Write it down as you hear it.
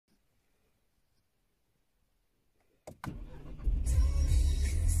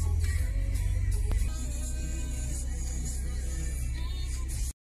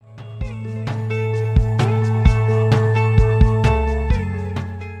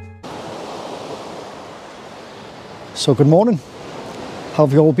So good morning, how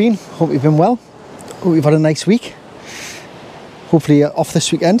have you all been? Hope you've been well, hope you've had a nice week. Hopefully you're off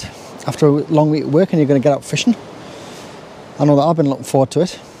this weekend after a long week of work and you're going to get out fishing. I know that I've been looking forward to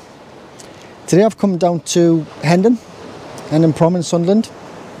it. Today I've come down to Hendon Promenade in Sunderland.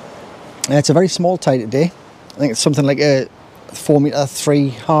 It's a very small tide today. I think it's something like a 4 metre 3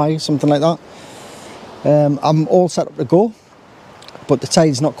 high, something like that. I'm all set up to go, but the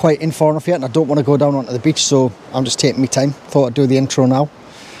tide's not quite in far enough yet and I don't want to go down onto the beach, so I'm just taking my time. Thought I'd do the intro now.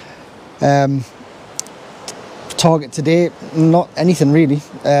 Target today, not anything really.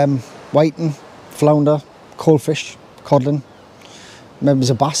 Whiting, flounder, coalfish, codlin, maybe there's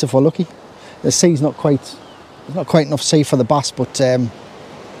a bass if we're lucky. The sea's not quite enough sea for the bass, but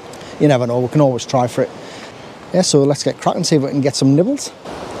you never know, we can always try for it. Yeah, so let's get cracking, see if we can get some nibbles.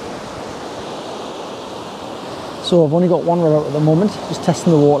 So I've only got one rod out at the moment, just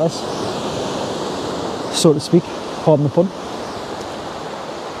testing the waters, so to speak, pardon the pun.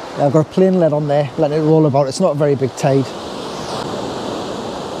 I've got a plain lead on there, letting it roll about. It's not a very big tide.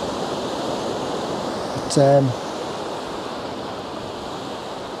 But,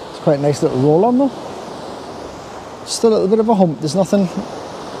 it's quite a nice little roll on though. Still a little bit of a hump, there's nothing,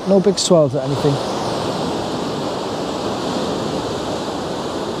 no big swells or anything.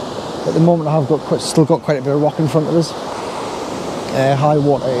 At the moment I have still got quite a bit of rock in front of us. High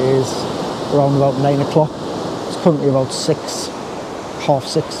water is around about 9 o'clock. It's currently about 6, half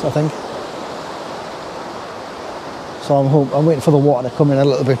 6 I think. So I'm waiting for the water to come in a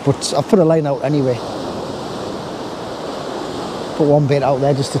little bit, but I've put a line out anyway. Put one bait out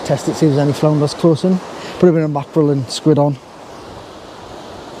there just to test it, see if there's any flounders close in. Put a bit of mackerel and squid on.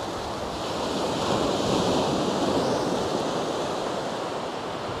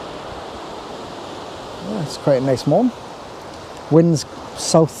 It's quite a nice morning. Wind's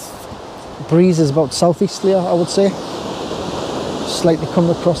south, breeze is about southeasterly I would say. Slightly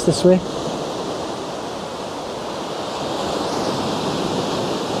coming across this way.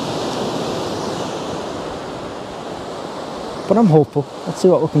 But I'm hopeful. Let's see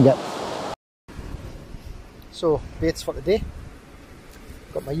what we can get. So, baits for today.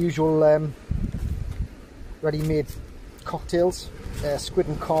 Got my usual ready-made cocktails, squid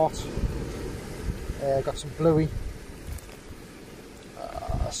and carp. Got some bluey,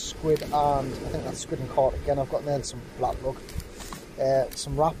 squid, and I think that's squid and carp again. I've got then some black lug,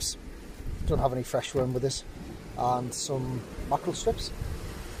 some wraps. Don't have any fresh worm with this, and some mackerel strips.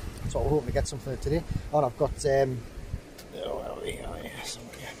 So I'm hoping to get something today. And I've got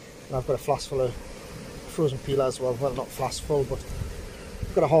I've got a flask full of frozen peeler as well. Well, not flask full, but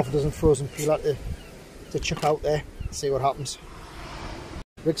I've got a half a dozen frozen peeler to chuck out there. See what happens.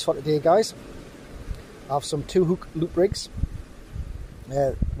 Rigs for today, guys. I have some 2-hook loop rigs.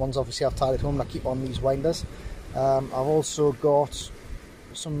 Ones obviously I've tied at home and I keep on these winders. I've also got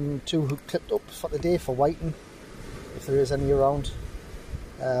some 2-hook clipped up for today for whiting, if there is any around.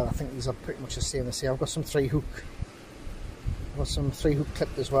 I think these are pretty much the same as here. I've got some 3-hook. I've got some 3-hook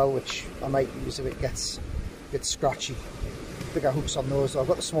clipped as well, which I might use if it gets a bit scratchy. Bigger hooks on those. I've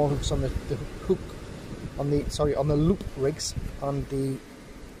got the small hooks on the hook on the loop rigs, and the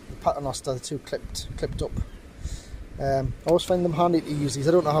paternoster, the two clipped up. I always find them handy to use these.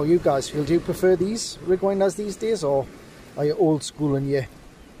 I don't know how you guys feel. Do you prefer these rig winders these days, or are you old school and you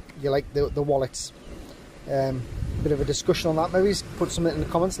like the wallets? Bit of a discussion on that maybe. Put something in the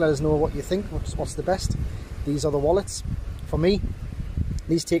comments, let us know what you think. What's the best? These are the wallets. For me,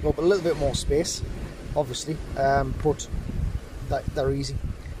 these take up a little bit more space, obviously, but they're easy.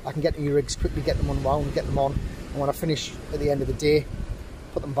 I can get to your rigs quickly, get them unwound, get them on, and when I finish at the end of the day,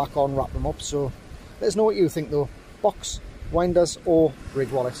 put them back on, wrap them up. So let us know what you think though. Box, winders or rig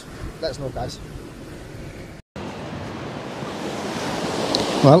wallet. Let us know, guys.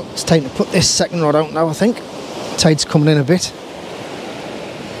 Well, it's time to put this second rod out now, I think. Tide's coming in a bit.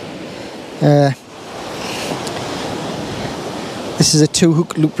 This is a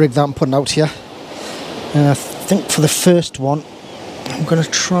 2-hook loop rig that I'm putting out here. And I think for the first one, I'm going to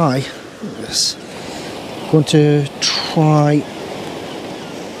try this. I'm going to try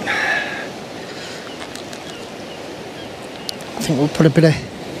I think we'll put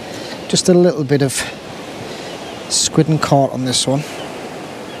just a little bit of squid and carp on this one.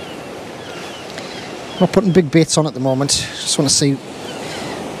 I'm not putting big baits on at the moment, just want to see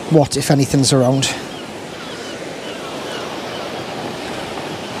what, if anything's around.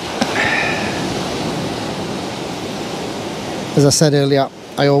 As I said earlier,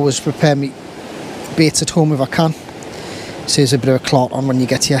 I always prepare me baits at home if I can. Saves a bit of a clot on when you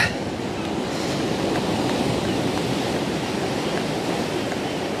get here.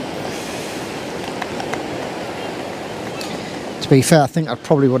 be fair, I think I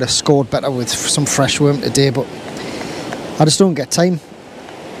probably would have scored better with some fresh worm today, but I just don't get time.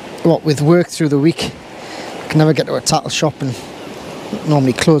 What with work through the week, I can never get to a tackle shop, and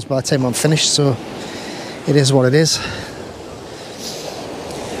normally close by the time I'm finished, so it is what it is.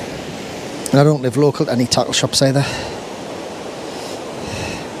 And I don't live local to any tackle shops either.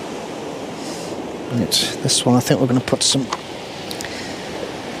 Right, this one I think we're going to put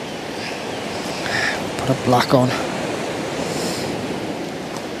a black on.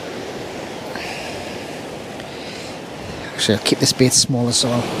 Actually, I'll keep this bait smaller, so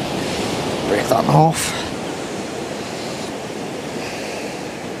I'll break that in half.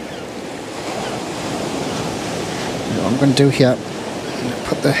 What I'm going to do here, I'm going to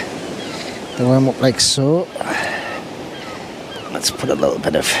put the worm up like so. Let's put a little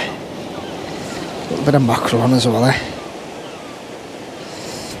bit of mackerel on as well, eh?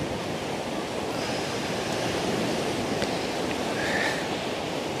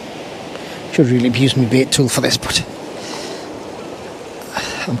 Should really be using my bait tool for this, but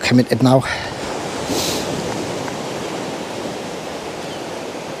I'm committed now.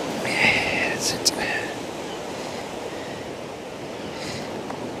 That's it.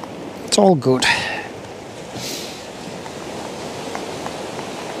 It's all good.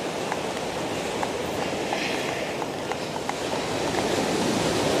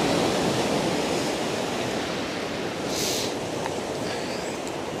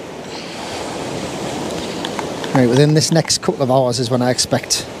 Right, within this next couple of hours is when I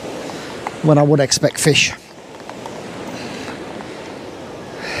would expect fish.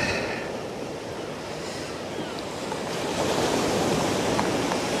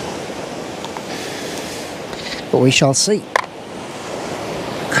 But we shall see.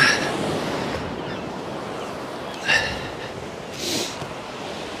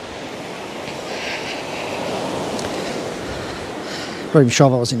 Not even sure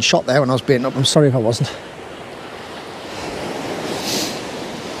if I was in shot there when I was baiting up. I'm sorry if I wasn't.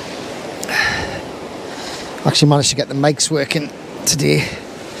 Actually managed to get the mics working today.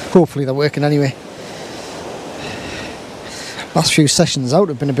 Hopefully they're working anyway. Last few sessions out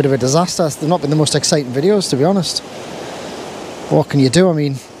have been a bit of a disaster. They've not been the most exciting videos, to be honest. But what can you do? I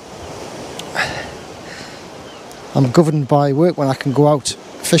mean, I'm governed by work when I can go out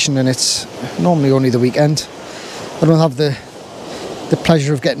fishing, and it's normally only the weekend. I don't have the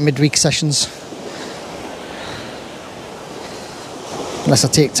pleasure of getting midweek sessions. Unless I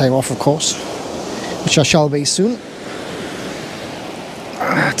take time off, of course. Which I shall be soon.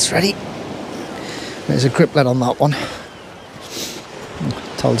 It's ready. There's a grip lead on that one.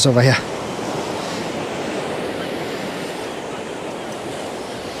 Towels over here.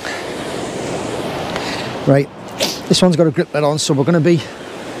 Right, this one's got a grip lead on, so we're going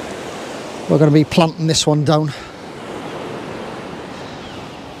to be planting this one down.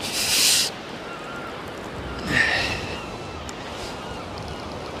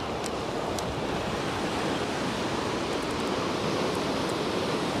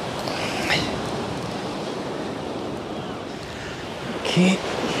 Okay,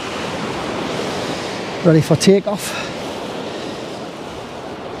 ready for takeoff.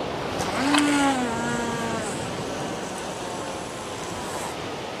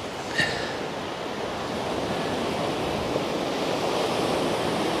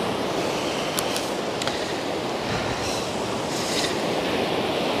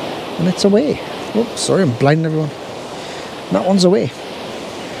 And it's away. Oh, sorry, I'm blinding everyone. That one's away.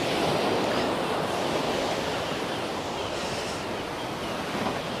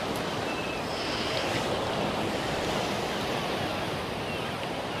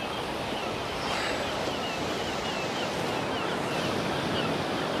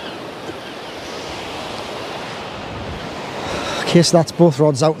 Okay, so that's both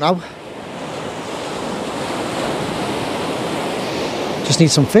rods out now. Just need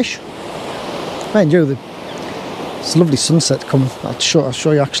some fish. Mind you, it's a lovely sunset coming. I'll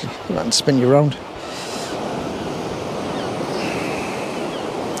show you actually. And spin you around.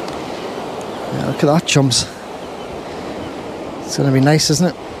 Yeah, look at that, chums. It's going to be nice, isn't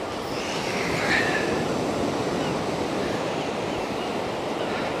it?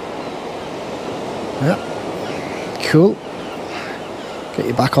 Yeah, cool. Get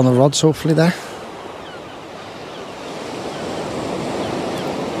you back on the rods, hopefully there.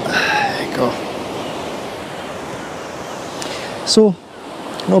 There you go. So,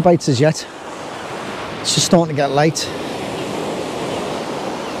 no bites as yet. It's just starting to get light.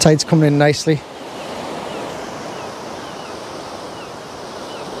 Tide's coming in nicely.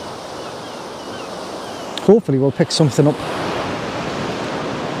 Hopefully we'll pick something up.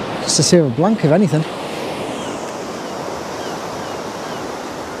 Just to save a blank, if anything.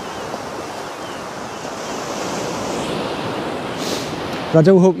 But I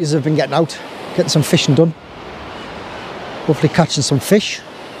do hope you have been getting out, getting some fishing done. Hopefully catching some fish.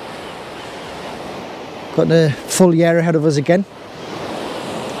 Got a full year ahead of us again.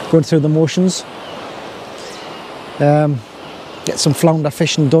 Going through the motions. Get some flounder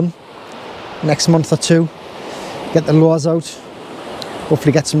fishing done next month or two. Get the lures out.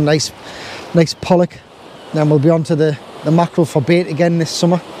 Hopefully get some nice pollock. Then we'll be on to the mackerel for bait again this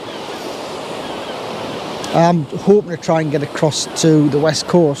summer. I'm hoping to try and get across to the west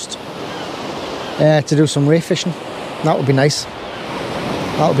coast to do some ray fishing. That would be nice.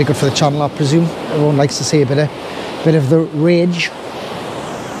 That would be good for the channel, I presume. Everyone likes to see a bit of the rage.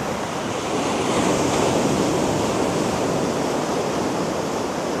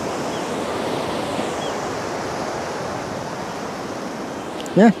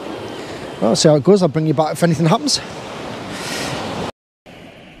 Yeah, well, see how it goes. I'll bring you back if anything happens.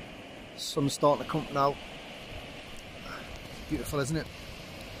 Sun's starting to come up now. Beautiful, isn't it?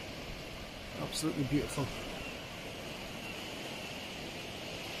 Absolutely beautiful.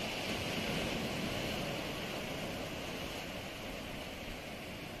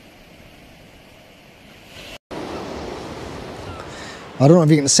 I don't know if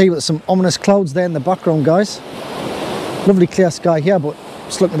you can see, but there's some ominous clouds there in the background, guys. Lovely clear sky here, but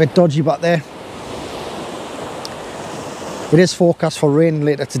it's looking a bit dodgy back there. It is forecast for rain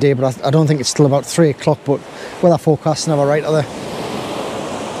later today, but I don't think it's till about 3 o'clock, but weather forecasts never right, are they?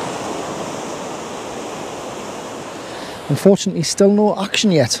 Unfortunately, still no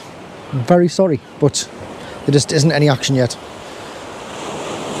action yet. I'm very sorry, but there just isn't any action yet.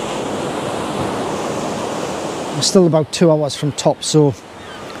 I'm still about 2 hours from top, so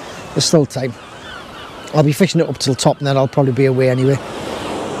there's still time. I'll be fishing it up till top and then I'll probably be away anyway.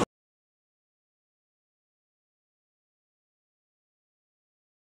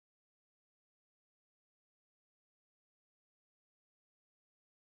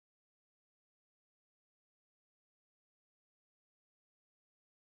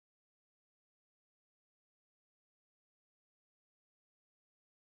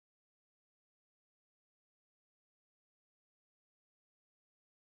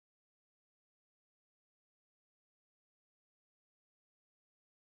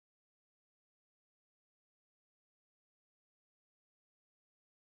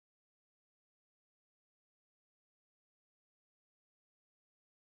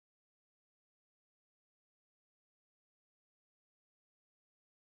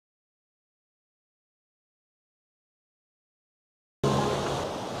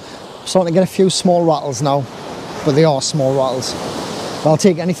 Starting to get a few small rattles now, but they are small rattles. But I'll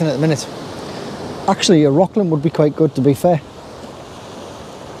take anything at the minute. Actually, a rockland would be quite good, to be fair.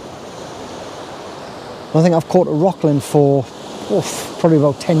 I think I've caught a rockland for probably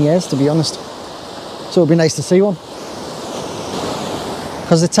about 10 years, to be honest. So it'd be nice to see one.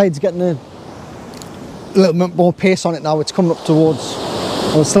 Because the tide's getting a little bit more pace on it now. It's coming up towards,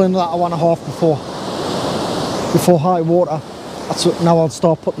 well, it's still in that hour and a half before high water. That's what, now I'll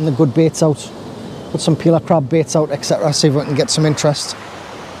start putting the good baits out, put some peeler crab baits out, etc. See if we can get some interest.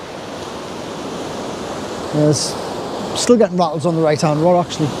 There's still getting rattles on the right hand rod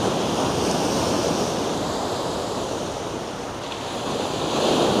actually.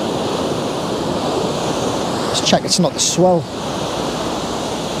 Just check it's not the swell.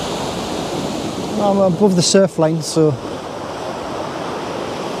 I'm above the surf line, so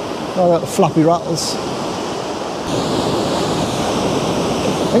I've got the flappy rattles.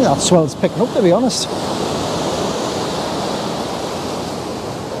 I think that swell's picking up, to be honest.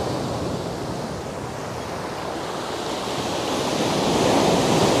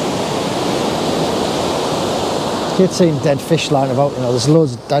 Keep seeing dead fish lying about, you know, there's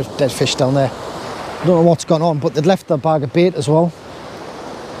loads of dead fish down there. I don't know what's gone on, but they'd left their bag of bait as well.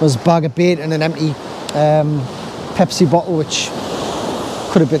 There's a bag of bait and an empty Pepsi bottle, which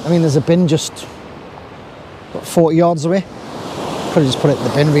could have been, I mean, there's a bin just about 40 yards away. Could have just put it in the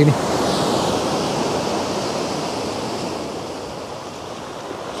bin, really.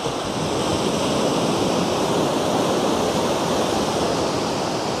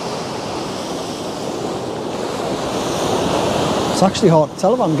 It's actually hard to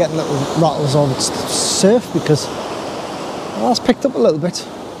tell if I'm getting little rattles or it's surf, because that's picked up a little bit.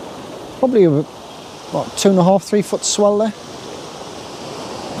 Probably about 2.5, 3 foot swell there.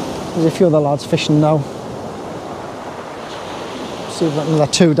 There's a few other lads fishing now. See if we've got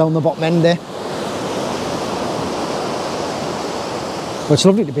another 2 down the bottom end there. But it's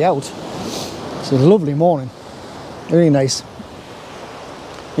lovely to be out. It's a lovely morning. Really nice.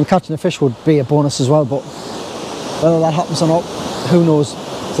 And catching a fish would be a bonus as well, but whether that happens or not, who knows?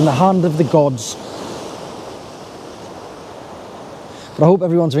 It's in the hand of the gods. But I hope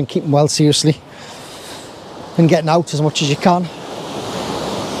everyone's been keeping well, seriously, and getting out as much as you can.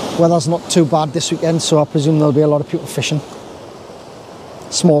 Weather's not too bad this weekend, so I presume there'll be a lot of people fishing.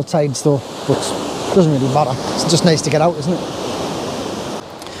 Small tides though, but it doesn't really matter. It's just nice to get out, isn't it?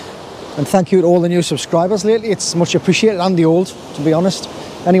 And thank you to all the new subscribers lately. It's much appreciated, and the old, to be honest.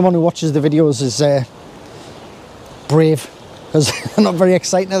 Anyone who watches the videos is brave, because I'm not very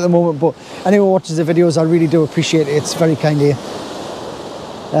exciting at the moment, but anyone who watches the videos, I really do appreciate it. It's very kind of you.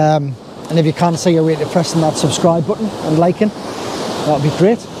 And if you can see your way to pressing that subscribe button and liking, that would be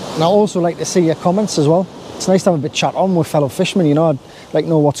great. And I also like to see your comments as well. It's nice to have a bit of chat on with fellow fishermen, you know. I'd like to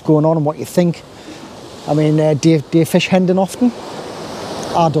know what's going on and what you think. I mean, do you fish Hendon often?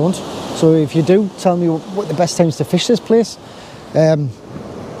 I don't. So if you do, tell me what the best times to fish this place. I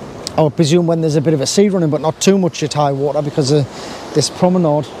would presume when there's a bit of a sea running, but not too much at high water because of this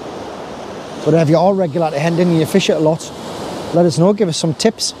promenade. But if you are regular to Hendon and you fish it a lot, let us know, give us some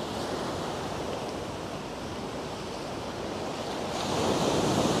tips.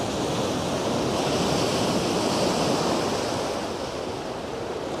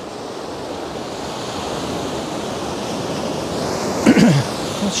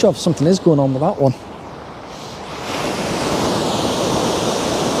 Not sure if something is going on with that one.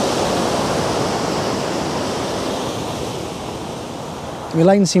 My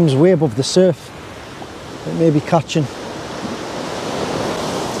line seems way above the surf. It may be catching.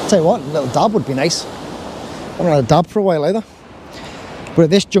 Tell you what, a little dab would be nice. I haven't had a dab for a while either. But at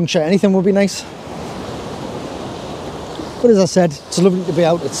this juncture, anything would be nice. But as I said, it's lovely to be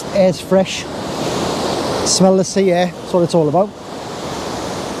out. It's air's fresh. Smell the sea air. That's what it's all about.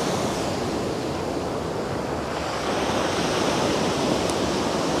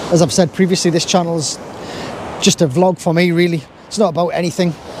 As I've said previously, this channel's just a vlog for me, really. It's not about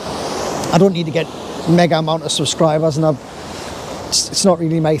anything. I don't need to get mega amount of subscribers, and it's not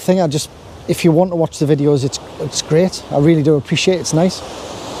really my thing. If you want to watch the videos, it's great. I really do appreciate it. It's nice.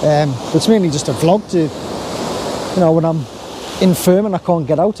 But it's mainly just a vlog to, you know, when I'm infirm and I can't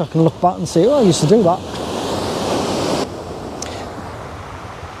get out, I can look back and say, oh, I used to do that.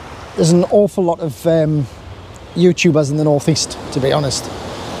 There's an awful lot of YouTubers in the northeast, to be honest.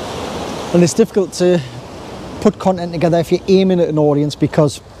 And it's difficult to put content together if you're aiming at an audience,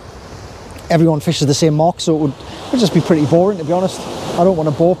 because everyone fishes the same mark, so it would just be pretty boring, to be honest. I don't want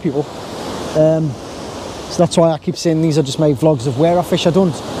to bore people. So that's why I keep saying these are just my vlogs of where I fish. I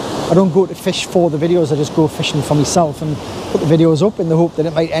don't go to fish for the videos, I just go fishing for myself and put the videos up in the hope that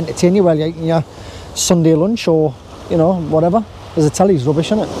it might entertain you while you're eating your Sunday lunch or, you know, whatever. Because the telly's rubbish,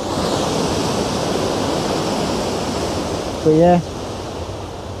 isn't it? But yeah.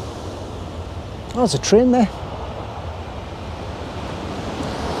 Oh, there's a train there.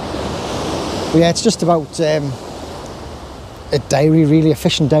 But yeah, it's just about a diary, really, a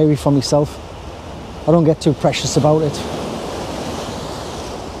fishing diary for myself. I don't get too precious about it.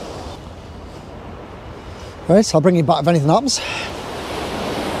 Right, so I'll bring you back if anything happens.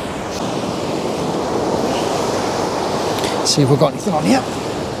 See if we've got anything on here.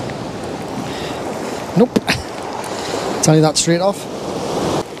 Nope. Tell you that straight off.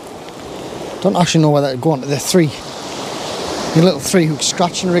 Don't actually know whether to go onto the little 3-hook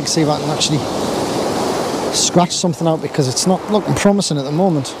scratching rig, see if I can actually scratch something out, because it's not looking promising at the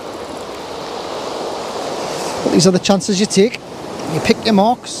moment. But these are the chances you take. You pick your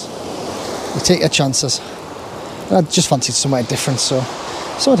marks, you take your chances. And I just fancied somewhere different, so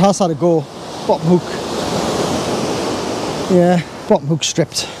it has had a go. Bottom hook. Yeah, bottom hook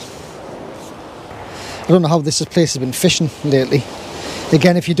stripped. I don't know how this place has been fishing lately.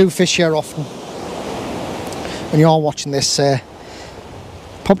 Again, if you do fish here often, when you are watching this,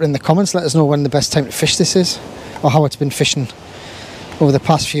 pop it in the comments, let us know when the best time to fish this is, or how it's been fishing over the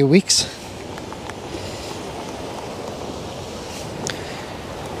past few weeks.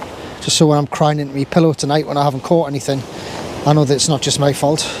 Just so when I'm crying into my pillow tonight when I haven't caught anything, I know that it's not just my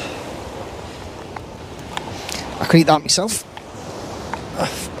fault. I could eat that myself. I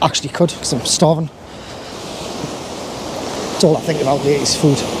actually could, because I'm starving. That's all I think about lately is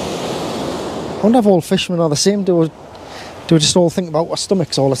food. I wonder if all fishermen are the same. Do we just all think about our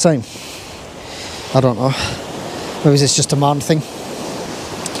stomachs all the time? I don't know. Maybe it's just a man thing.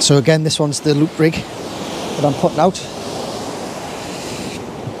 So again, this one's the loop rig that I'm putting out.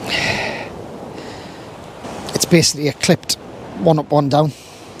 It's basically a clipped one up, one down.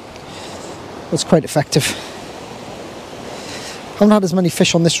 It's quite effective. I haven't had as many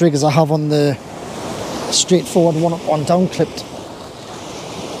fish on this rig as I have on the straightforward one up, one down clipped.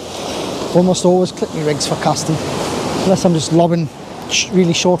 Almost always clip me rigs for casting, unless I'm just lobbing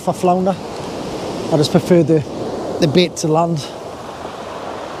really short for flounder. I just prefer the bait to land.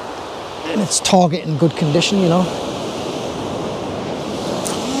 and it's target in good condition, you know.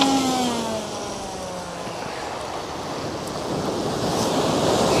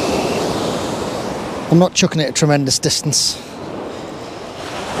 I'm not chucking it a tremendous distance.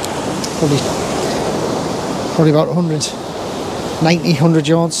 Probably about 100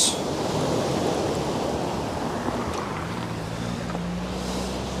 yards.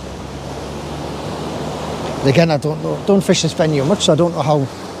 But again, I don't fish this venue much, so I don't know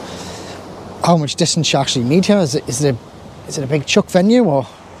how much distance you actually need here. Is it a big chuck venue, or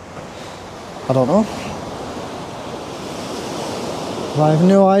I don't know. I have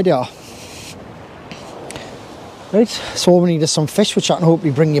no idea. Right, so all we need is some fish, which I can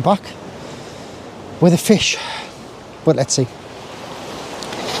hopefully bring you back with a fish. But let's see.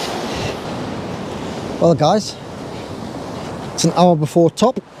 Well guys, it's an hour before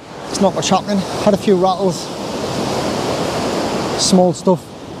top. It's not much happening. Had a few rattles, small stuff.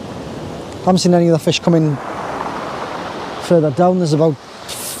 Haven't seen any of the fish coming further down. There's about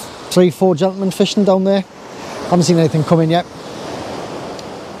 3-4 gentlemen fishing down there. Haven't seen anything coming yet.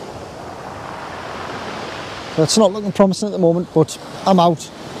 So it's not looking promising at the moment, but I'm out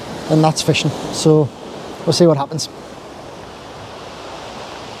and that's fishing. So we'll see what happens.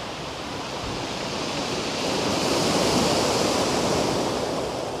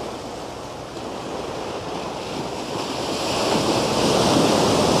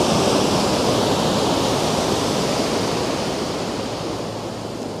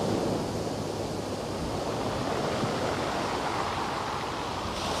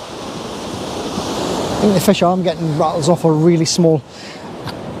 I think the fish I'm getting rattles off are really small.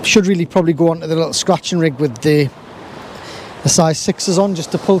 Should really probably go onto the little scratching rig with the size 6s on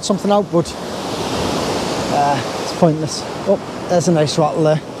just to pull something out, but it's pointless. Oh, there's a nice rattle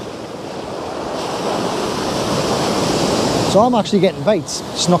there. So I'm actually getting baits,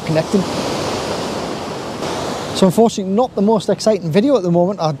 just not connecting. So unfortunately not the most exciting video at the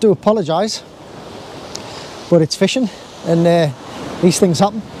moment, I do apologise. But it's fishing and these things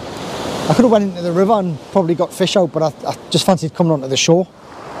happen. I could have went into the river and probably got fish out, but I just fancied coming onto the shore.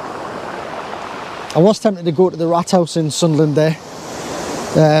 I was tempted to go to the rat house in Sunderland there,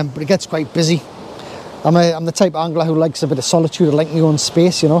 but it gets quite busy. I'm the type of angler who likes a bit of solitude, I like my own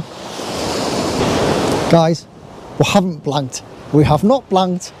space, you know. Guys, we haven't blanked. We have not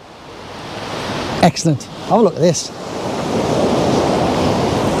blanked. Excellent. Have a look at this.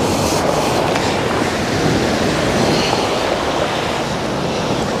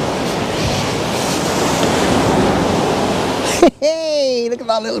 Hey, look at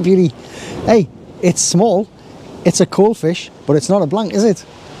that little beauty. Hey, it's small, it's a coal fish, but it's not a blank, is it?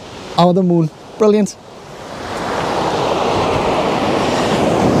 Out of the moon. Brilliant.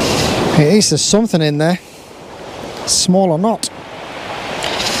 Hey, at least there's something in there, small or not.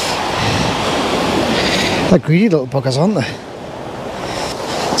 They're greedy little buggers, aren't they?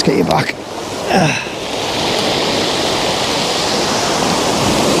 Let's get you back.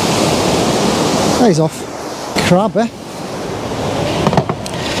 He's off. Crab, eh?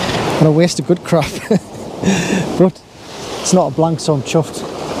 What a waste of good crap. But it's not a blank, so I'm chuffed.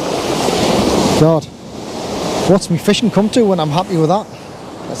 God, what's me fishing come to when I'm happy with that?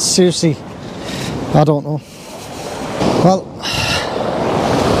 That's seriously, I don't know. Well,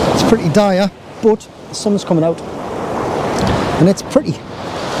 it's pretty dire, but the sun's coming out and it's pretty.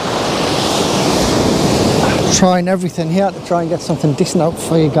 I'm trying everything here to try and get something decent out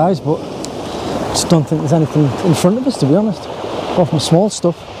for you guys, but I just don't think there's anything in front of us, to be honest, apart from small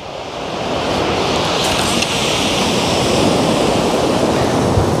stuff.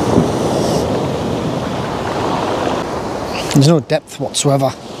 There's no depth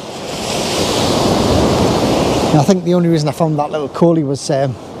whatsoever. And I think the only reason I found that little coley was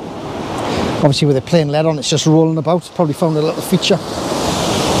obviously with a plain lead on, it's just rolling about. Probably found a little feature.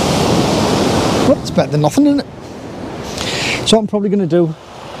 But it's better than nothing, isn't it? So what I'm probably going to do,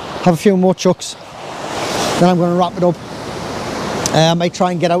 have a few more chucks, then I'm going to wrap it up. I might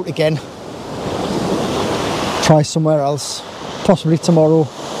try and get out again. Try somewhere else, possibly tomorrow.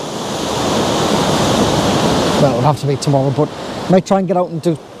 Well, it'll have to be tomorrow, but I might try and get out and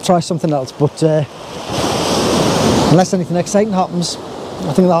try something else. But unless anything exciting happens,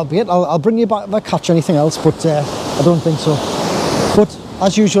 I think that'll be it. I'll bring you back if I catch anything else, but I don't think so. But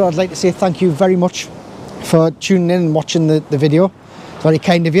as usual, I'd like to say thank you very much for tuning in and watching the video. Very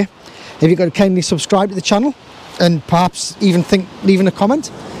kind of you. If you could kindly subscribe to the channel and perhaps even leaving a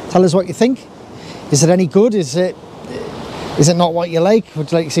comment, tell us what you think. Is it any good? Is it not what you like? Would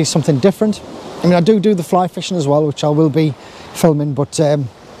you like to see something different? I mean, I do the fly fishing as well, which I will be filming, but at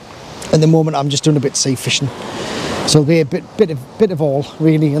the moment I'm just doing a bit of sea fishing. So it'll be a bit of all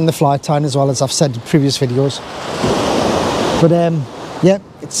really in the fly tying, as well as I've said in previous videos. But yeah,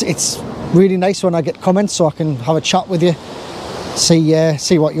 it's really nice when I get comments, so I can have a chat with you,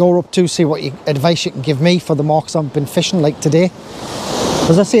 see what you're up to, see what advice you can give me for the marks I've been fishing, like today.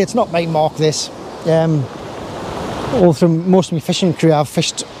 As I say, it's not my mark, this. All through most of my fishing career I've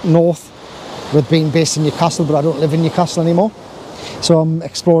fished north, with being based in Newcastle, but I don't live in Newcastle anymore, so I'm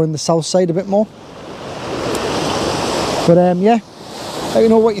exploring the south side a bit more. But yeah, let me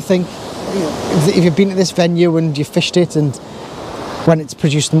know what you think. If you've been to this venue and you fished it, and when it's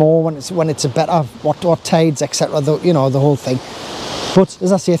produced more, when it's a better, what tides, etc. You know, the whole thing. But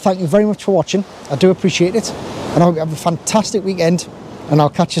as I say, thank you very much for watching. I do appreciate it, and I hope you have a fantastic weekend, and I'll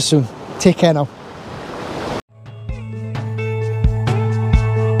catch you soon. Take care now.